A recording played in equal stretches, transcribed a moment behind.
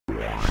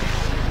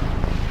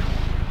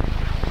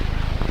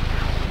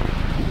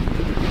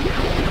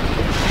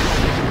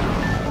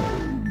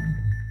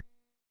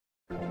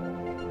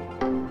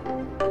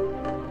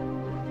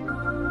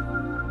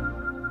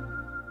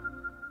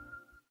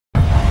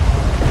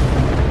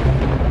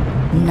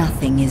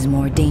Nothing is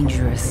more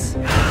dangerous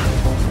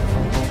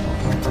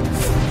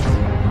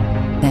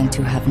than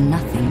to have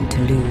nothing to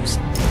lose.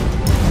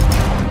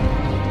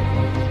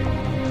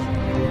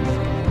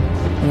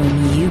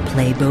 When you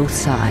play both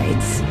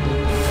sides,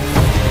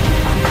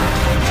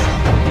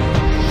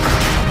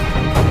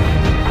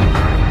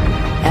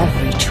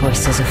 every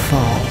choice is a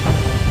fall.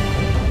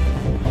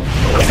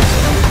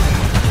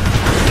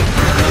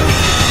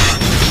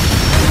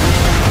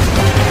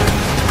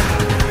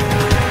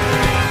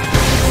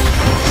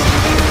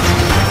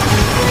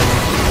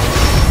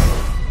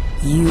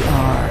 You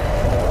are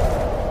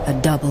a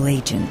double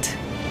agent.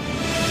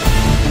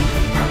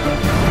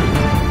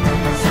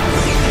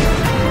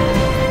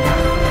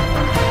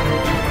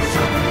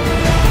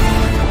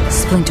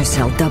 Splinter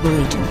Cell double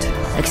agent.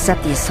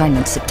 Accept the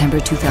assignment September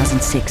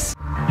 2006.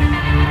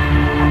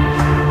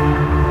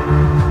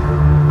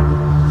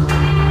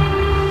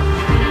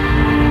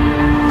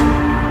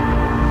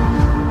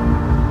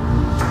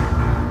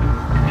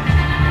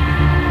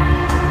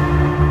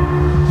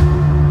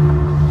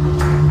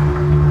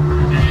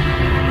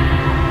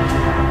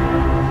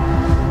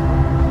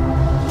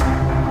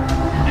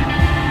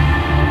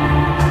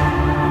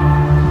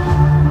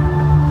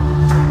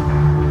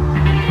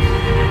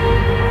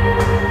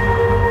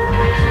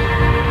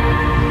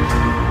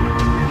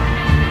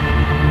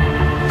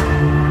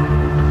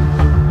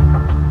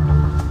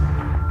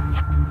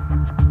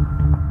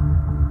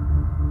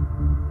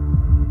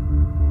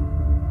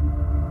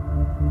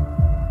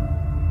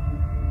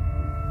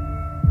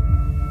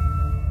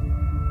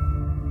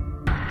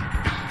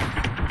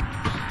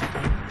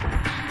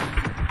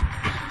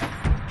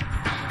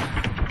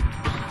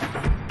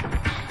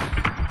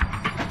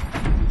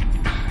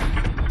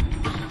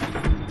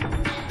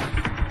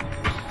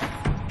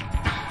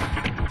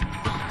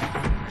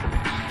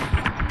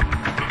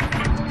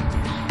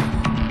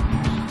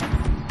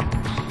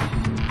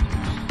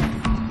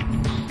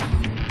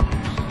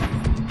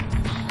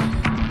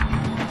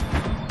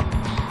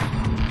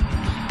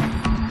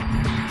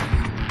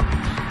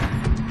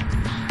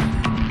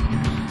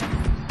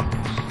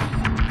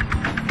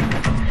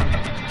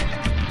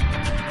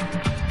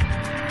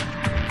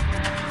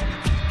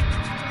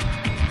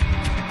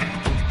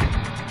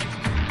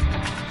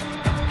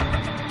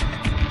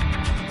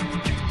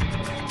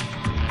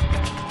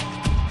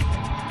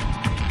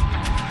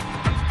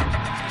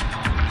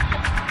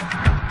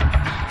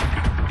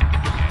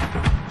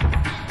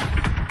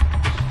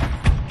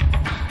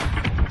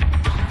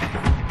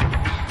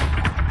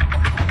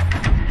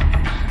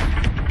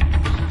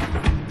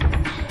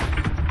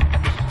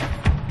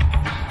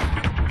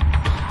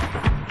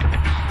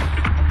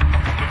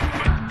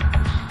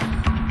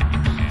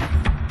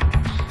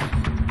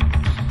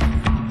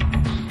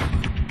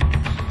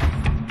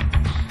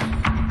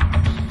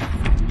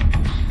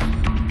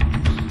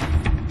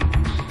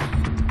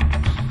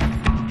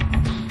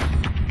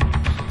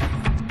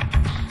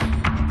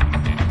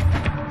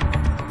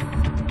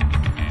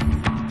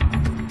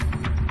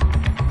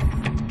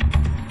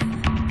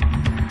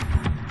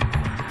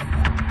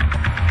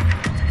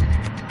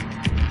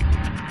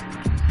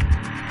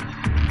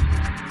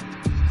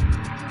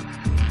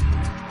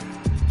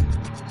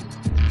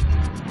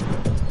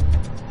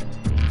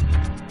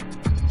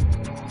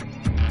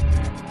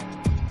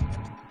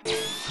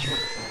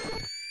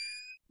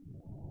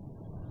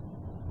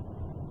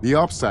 The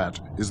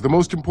Opsat is the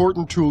most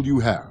important tool you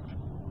have.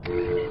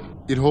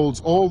 It holds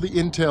all the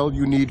intel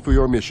you need for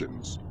your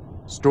missions,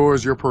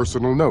 stores your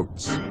personal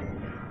notes,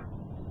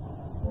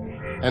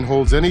 and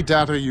holds any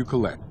data you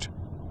collect.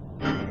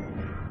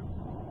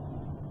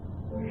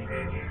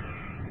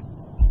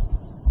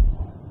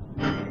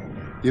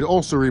 It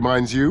also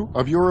reminds you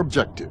of your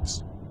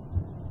objectives.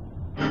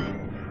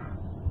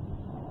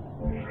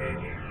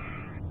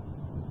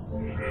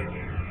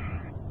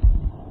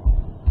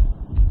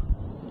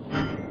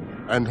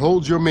 And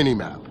holds your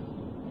minimap.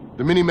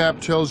 The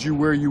minimap tells you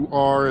where you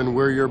are and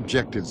where your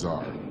objectives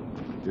are.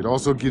 It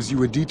also gives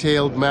you a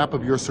detailed map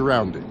of your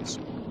surroundings.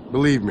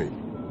 Believe me,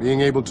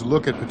 being able to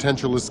look at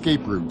potential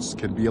escape routes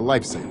can be a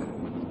lifesaver.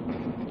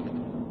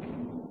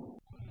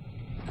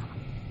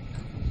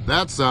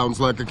 That sounds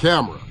like a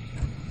camera.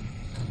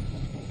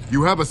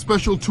 You have a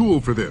special tool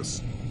for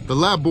this. The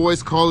lab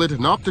boys call it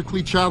an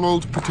optically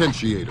channeled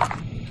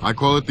potentiator. I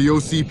call it the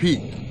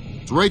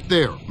OCP. It's right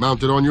there,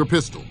 mounted on your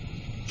pistol.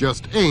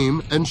 Just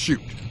aim and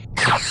shoot.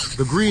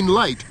 The green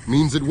light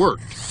means it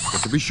worked,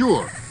 but to be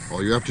sure,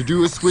 all you have to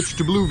do is switch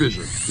to blue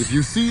vision. If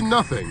you see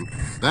nothing,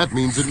 that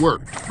means it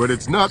worked, but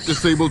it's not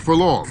disabled for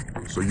long,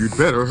 so you'd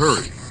better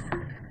hurry.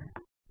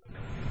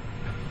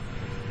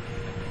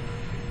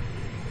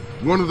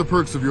 One of the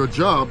perks of your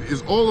job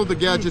is all of the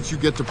gadgets you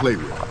get to play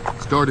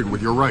with, starting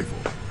with your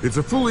rifle. It's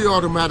a fully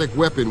automatic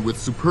weapon with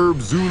superb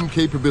zoom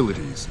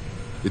capabilities.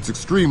 It's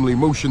extremely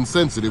motion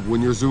sensitive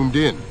when you're zoomed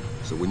in.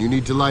 So when you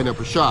need to line up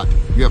a shot,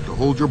 you have to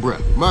hold your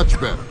breath. Much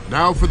better.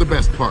 Now for the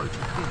best part,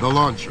 the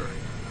launcher.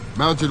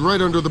 Mounted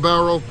right under the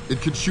barrel,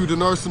 it can shoot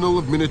an arsenal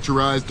of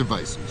miniaturized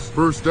devices.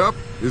 First up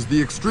is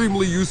the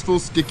extremely useful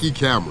sticky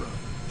camera.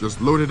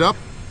 Just load it up,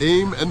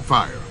 aim, and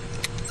fire.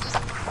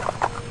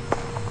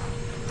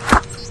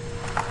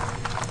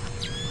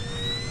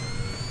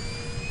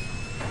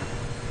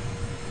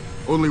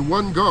 Only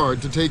one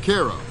guard to take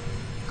care of.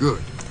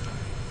 Good.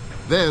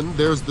 Then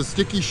there's the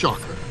sticky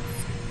shocker.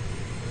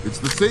 It's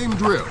the same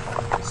drill.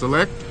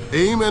 Select,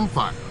 aim, and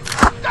fire.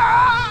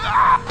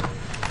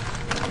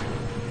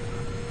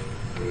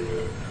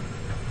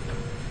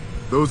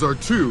 Those are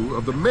 2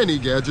 of the many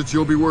gadgets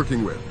you'll be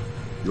working with.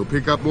 You'll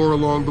pick up more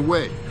along the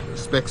way. The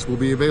specs will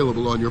be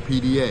available on your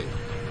PDA.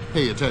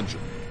 Pay attention.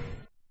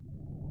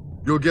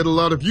 You'll get a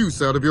lot of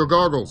use out of your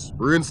goggles.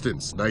 For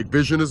instance, night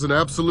vision is an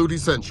absolute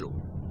essential.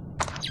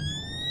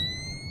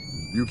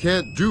 You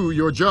can't do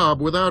your job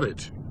without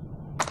it.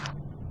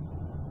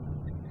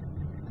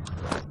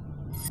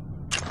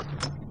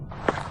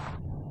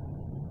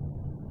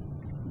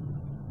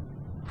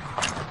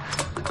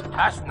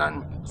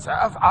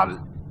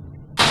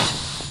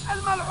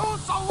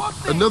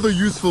 Another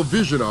useful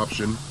vision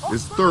option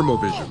is thermal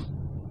vision.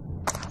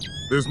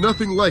 There's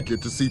nothing like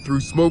it to see through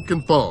smoke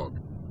and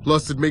fog.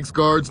 Plus, it makes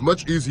guards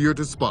much easier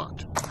to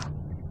spot.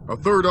 A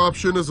third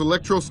option is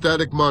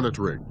electrostatic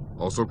monitoring,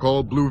 also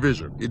called blue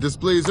vision. It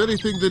displays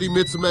anything that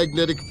emits a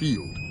magnetic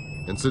field.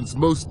 And since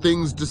most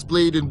things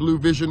displayed in blue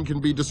vision can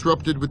be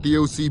disrupted with the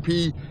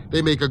OCP,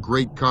 they make a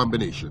great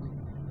combination.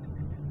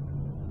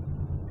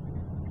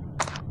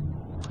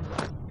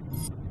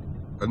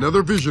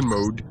 Another vision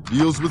mode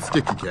deals with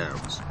sticky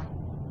cams.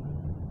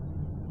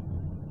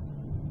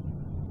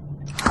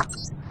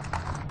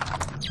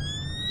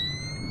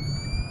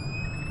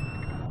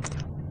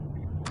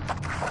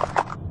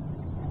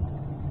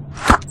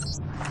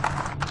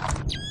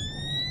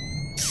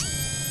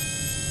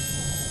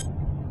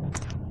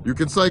 You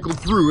can cycle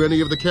through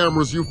any of the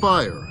cameras you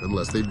fire,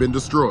 unless they've been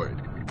destroyed,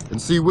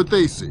 and see what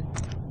they see.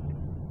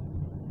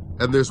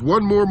 And there's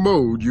one more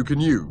mode you can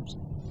use.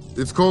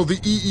 It's called the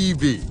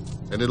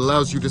EEV, and it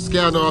allows you to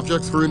scan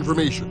objects for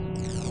information.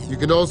 You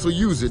can also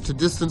use it to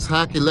distance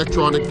hack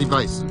electronic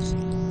devices.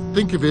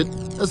 Think of it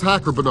as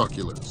hacker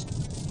binoculars.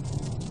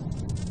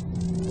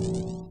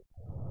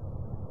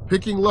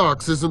 Picking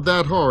locks isn't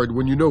that hard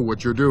when you know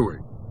what you're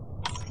doing.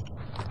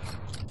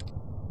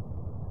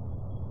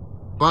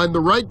 Find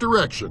the right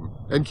direction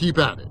and keep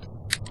at it.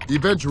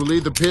 Eventually,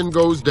 the pin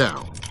goes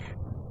down.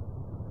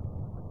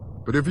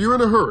 But if you're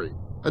in a hurry,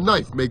 a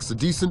knife makes a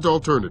decent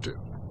alternative.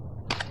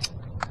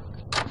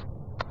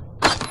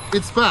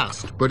 It's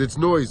fast, but it's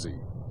noisy,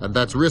 and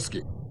that's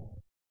risky.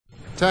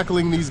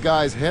 Tackling these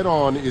guys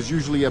head-on is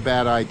usually a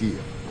bad idea.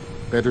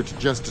 Better to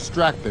just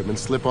distract them and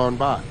slip on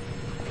by.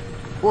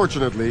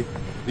 Fortunately,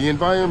 the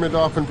environment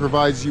often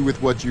provides you with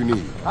what you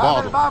need.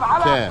 Bottle,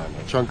 can,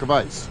 a chunk of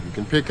ice. You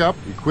can pick up,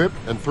 equip,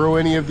 and throw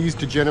any of these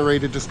to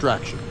generate a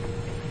distraction.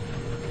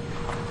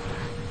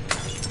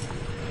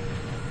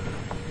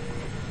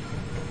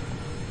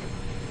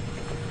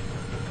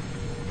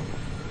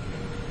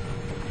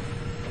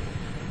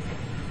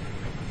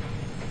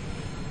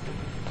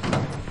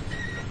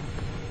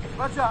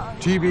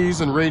 TVs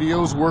and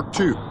radios work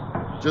too.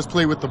 Just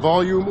play with the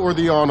volume or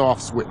the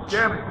on-off switch.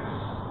 Damn it!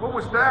 What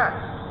was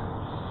that?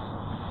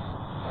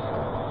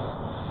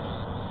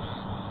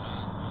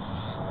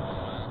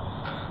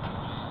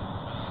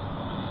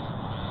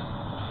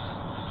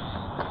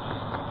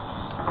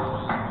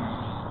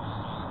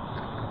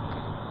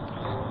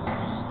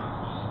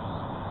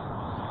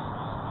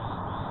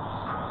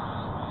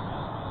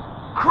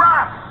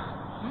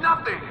 Crap!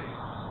 Nothing!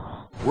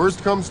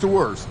 Worst comes to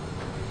worst.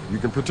 You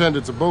can pretend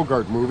it's a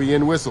Bogart movie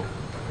and whistle.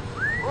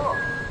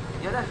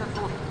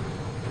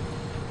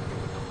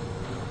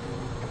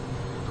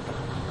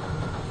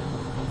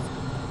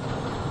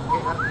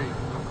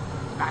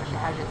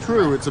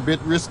 True, it's a bit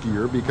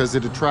riskier because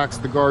it attracts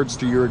the guards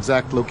to your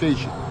exact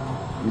location.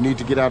 You need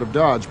to get out of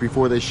Dodge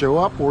before they show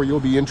up or you'll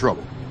be in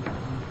trouble.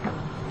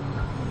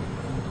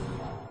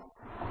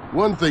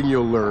 One thing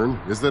you'll learn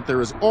is that there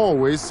is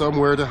always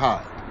somewhere to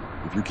hide.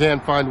 If you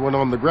can't find one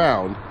on the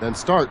ground, then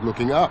start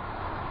looking up.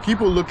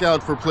 Keep a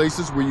lookout for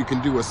places where you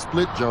can do a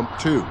split jump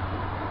too.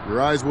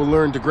 Your eyes will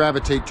learn to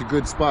gravitate to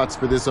good spots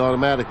for this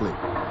automatically.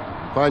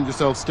 Find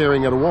yourself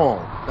staring at a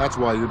wall, that's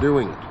why you're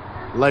doing it.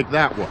 Like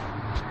that one.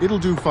 It'll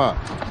do fine.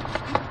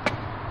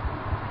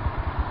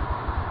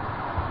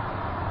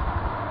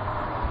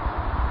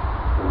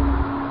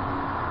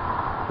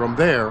 From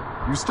there,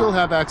 you still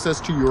have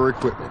access to your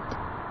equipment.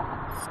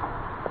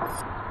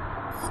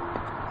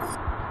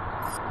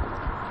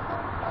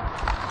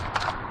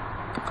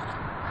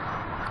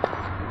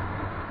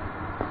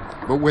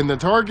 But when the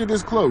target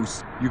is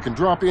close, you can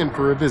drop in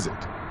for a visit.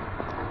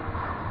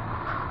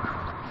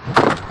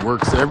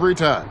 Works every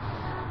time.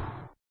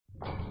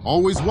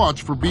 Always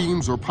watch for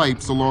beams or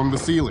pipes along the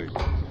ceiling.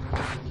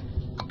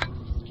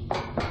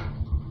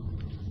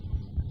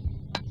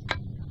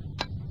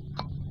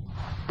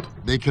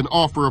 They can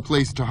offer a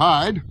place to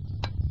hide,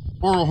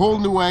 or a whole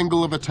new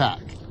angle of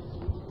attack.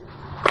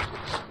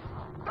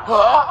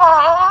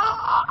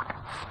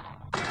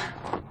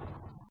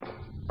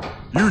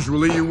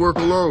 Usually you work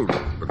alone,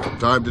 but from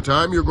time to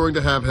time you're going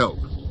to have help.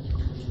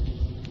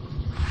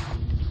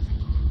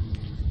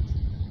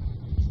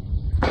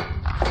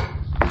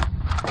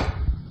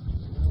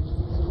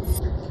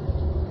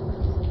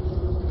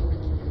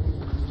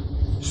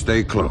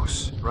 Stay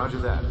close. Roger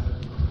that.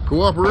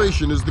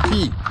 Cooperation is the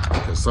key,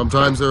 because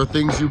sometimes there are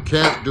things you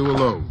can't do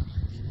alone.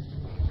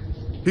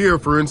 Here,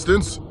 for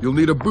instance, you'll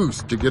need a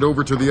boost to get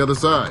over to the other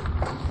side.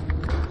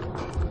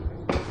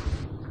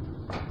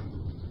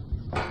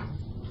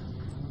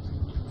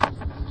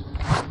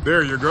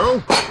 There you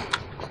go.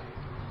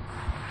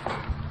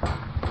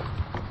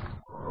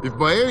 If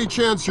by any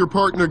chance your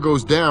partner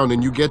goes down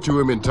and you get to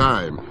him in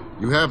time,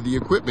 you have the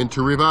equipment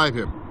to revive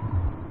him.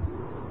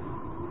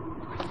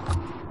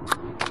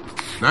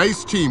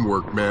 Nice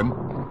teamwork, men.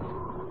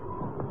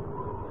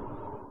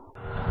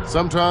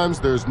 Sometimes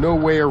there's no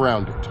way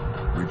around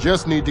it. You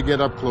just need to get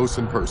up close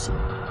in person.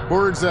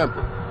 For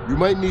example, you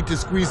might need to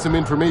squeeze some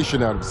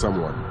information out of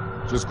someone.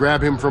 Just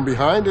grab him from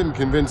behind and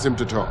convince him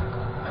to talk.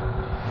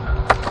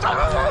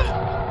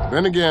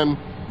 Then again,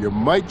 you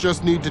might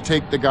just need to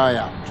take the guy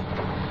out.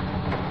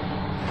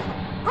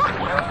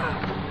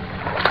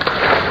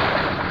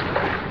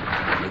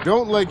 I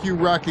don't like you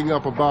racking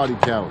up a body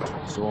count,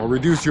 so I'll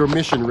reduce your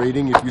mission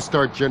rating if you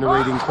start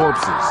generating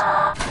corpses.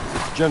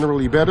 It's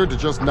generally better to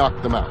just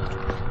knock them out.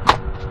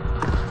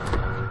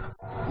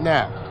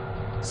 Now,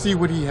 see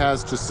what he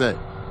has to say.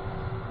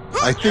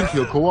 I think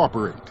he'll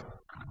cooperate.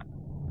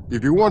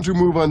 If you want to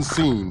move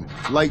unseen,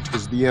 light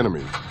is the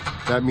enemy.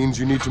 That means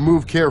you need to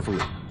move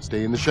carefully,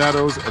 stay in the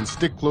shadows, and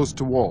stick close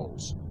to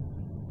walls.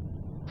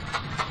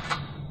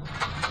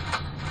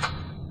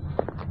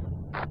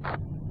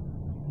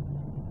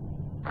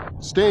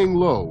 Staying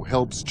low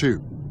helps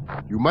too.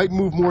 You might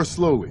move more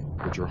slowly,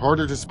 but you're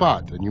harder to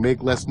spot and you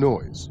make less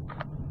noise.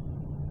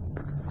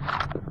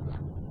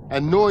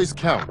 And noise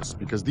counts,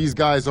 because these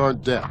guys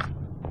aren't deaf.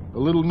 A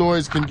little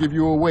noise can give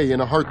you away in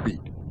a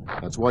heartbeat.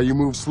 That's why you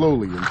move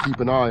slowly and keep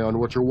an eye on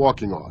what you're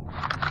walking on.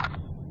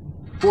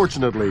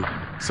 Fortunately,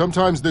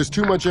 sometimes there's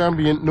too much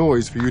ambient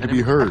noise for you to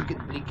be heard.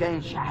 And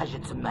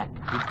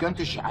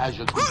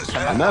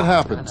that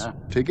happens.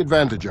 Take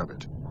advantage of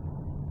it.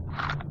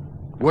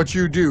 What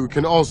you do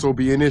can also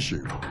be an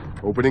issue.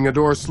 Opening a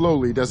door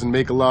slowly doesn't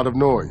make a lot of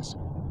noise.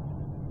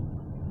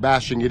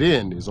 Bashing it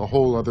in is a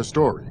whole other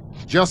story.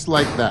 Just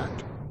like that.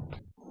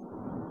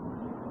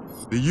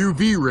 The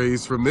UV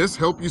rays from this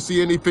help you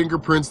see any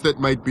fingerprints that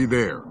might be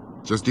there.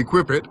 Just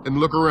equip it and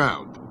look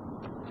around.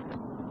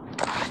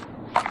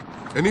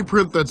 Any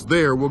print that's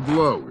there will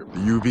glow if the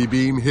UV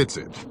beam hits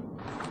it.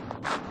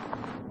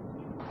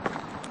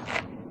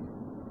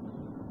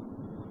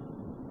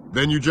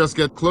 Then you just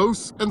get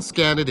close and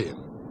scan it in.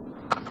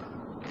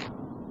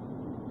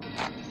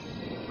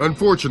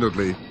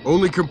 Unfortunately,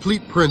 only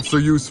complete prints are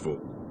useful.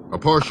 A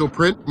partial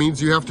print means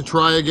you have to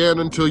try again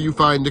until you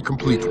find a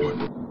complete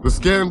one. The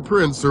scanned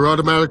prints are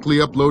automatically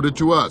uploaded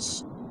to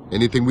us.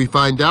 Anything we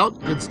find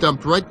out gets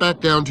dumped right back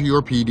down to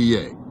your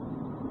PDA.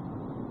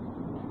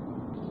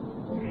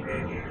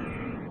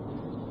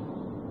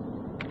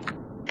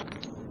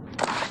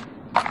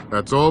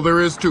 That's all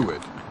there is to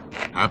it.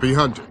 Happy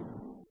hunting.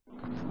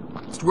 The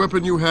best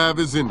weapon you have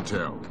is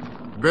intel.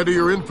 The better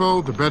your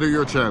info, the better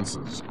your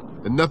chances.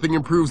 And nothing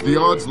improves the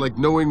odds like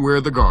knowing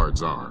where the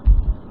guards are.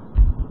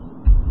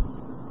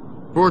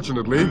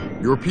 Fortunately,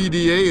 your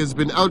PDA has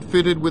been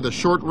outfitted with a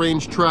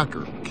short-range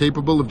tracker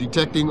capable of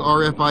detecting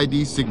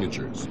RFID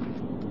signatures.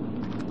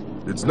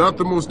 It's not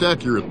the most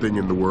accurate thing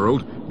in the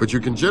world, but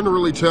you can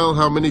generally tell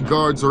how many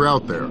guards are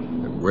out there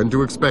and when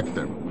to expect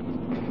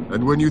them.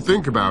 And when you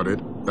think about it,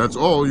 that's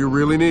all you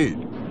really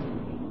need.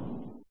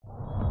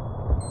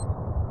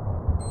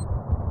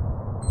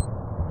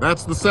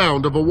 That's the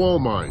sound of a wall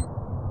mine.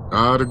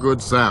 Not a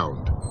good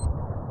sound.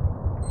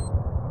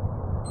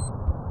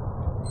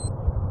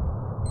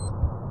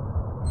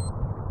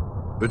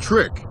 The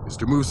trick is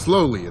to move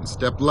slowly and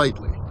step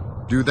lightly.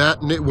 Do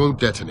that and it won't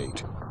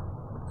detonate.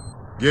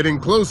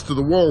 Getting close to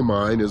the wall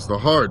mine is the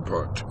hard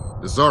part.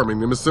 Disarming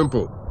them is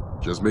simple.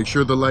 Just make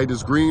sure the light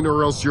is green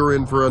or else you're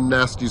in for a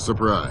nasty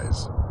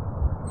surprise.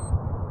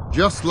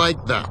 Just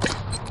like that.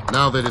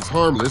 Now that it's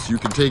harmless, you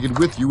can take it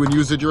with you and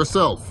use it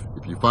yourself,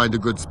 if you find a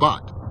good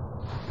spot.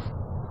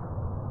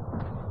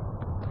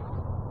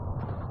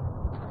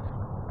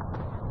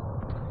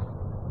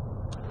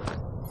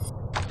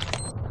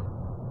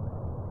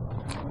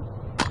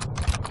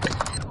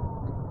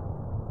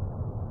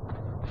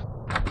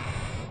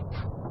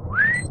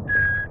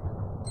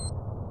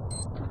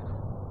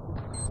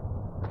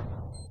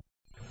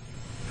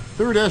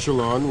 Third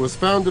Echelon was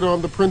founded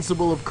on the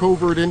principle of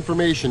covert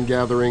information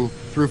gathering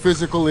through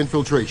physical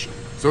infiltration.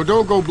 So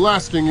don't go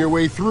blasting your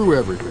way through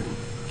everything.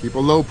 Keep a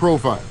low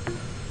profile.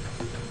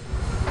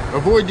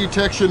 Avoid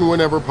detection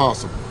whenever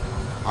possible.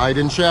 Hide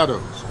in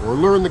shadows, or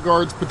learn the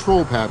guards'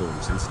 patrol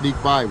patterns and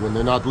sneak by when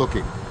they're not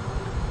looking.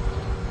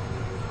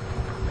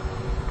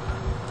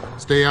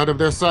 Stay out of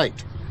their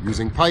sight,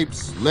 using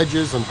pipes,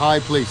 ledges, and high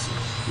places.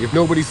 If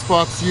nobody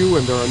spots you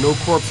and there are no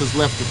corpses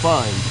left to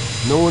find,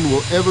 no one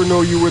will ever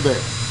know you were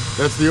there.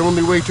 That's the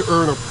only way to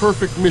earn a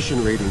perfect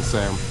mission rating,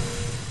 Sam.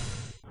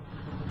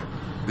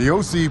 The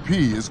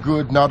OCP is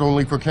good not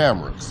only for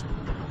cameras,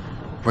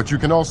 but you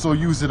can also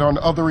use it on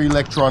other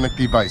electronic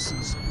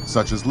devices,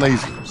 such as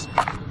lasers,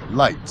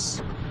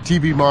 lights,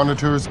 TV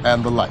monitors,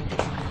 and the like.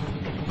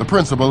 The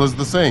principle is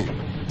the same.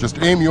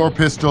 Just aim your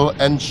pistol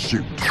and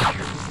shoot.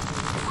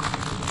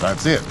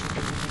 That's it.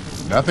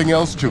 Nothing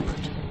else to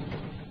it.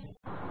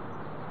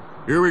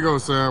 Here we go,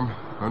 Sam.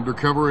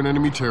 Undercover in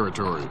enemy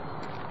territory.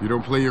 If you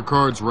don't play your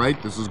cards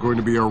right, this is going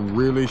to be a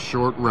really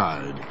short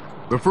ride.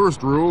 The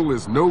first rule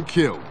is no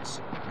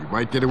kills. You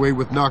might get away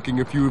with knocking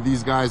a few of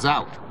these guys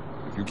out.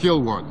 If you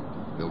kill one,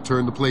 they'll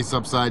turn the place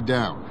upside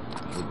down.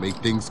 It'll make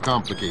things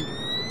complicated.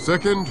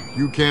 Second,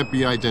 you can't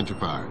be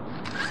identified.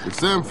 If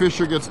Sam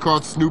Fisher gets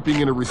caught snooping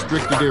in a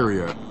restricted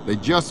area, they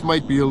just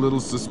might be a little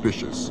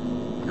suspicious.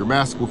 Your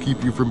mask will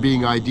keep you from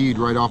being ID'd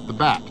right off the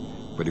bat,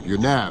 but if you're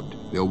nabbed,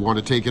 they'll want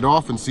to take it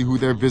off and see who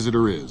their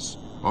visitor is.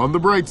 On the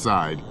bright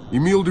side,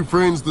 Emile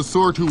Dufresne's the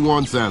sort who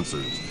wants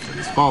answers, and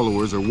his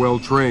followers are well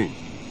trained.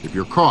 If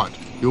you're caught,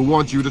 he'll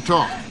want you to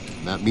talk,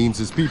 and that means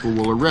his people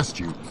will arrest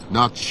you,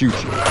 not shoot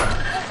you.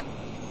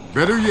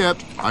 Better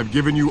yet, I've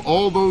given you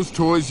all those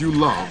toys you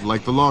love,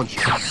 like the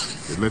launcher.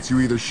 It lets you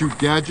either shoot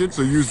gadgets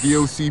or use the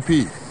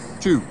OCP.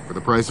 2 for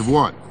the price of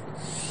 1.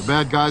 The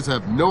bad guys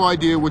have no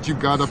idea what you've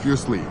got up your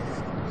sleeve.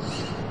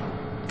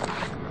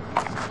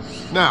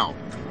 Now,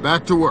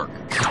 back to work.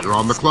 You're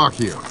on the clock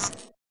here.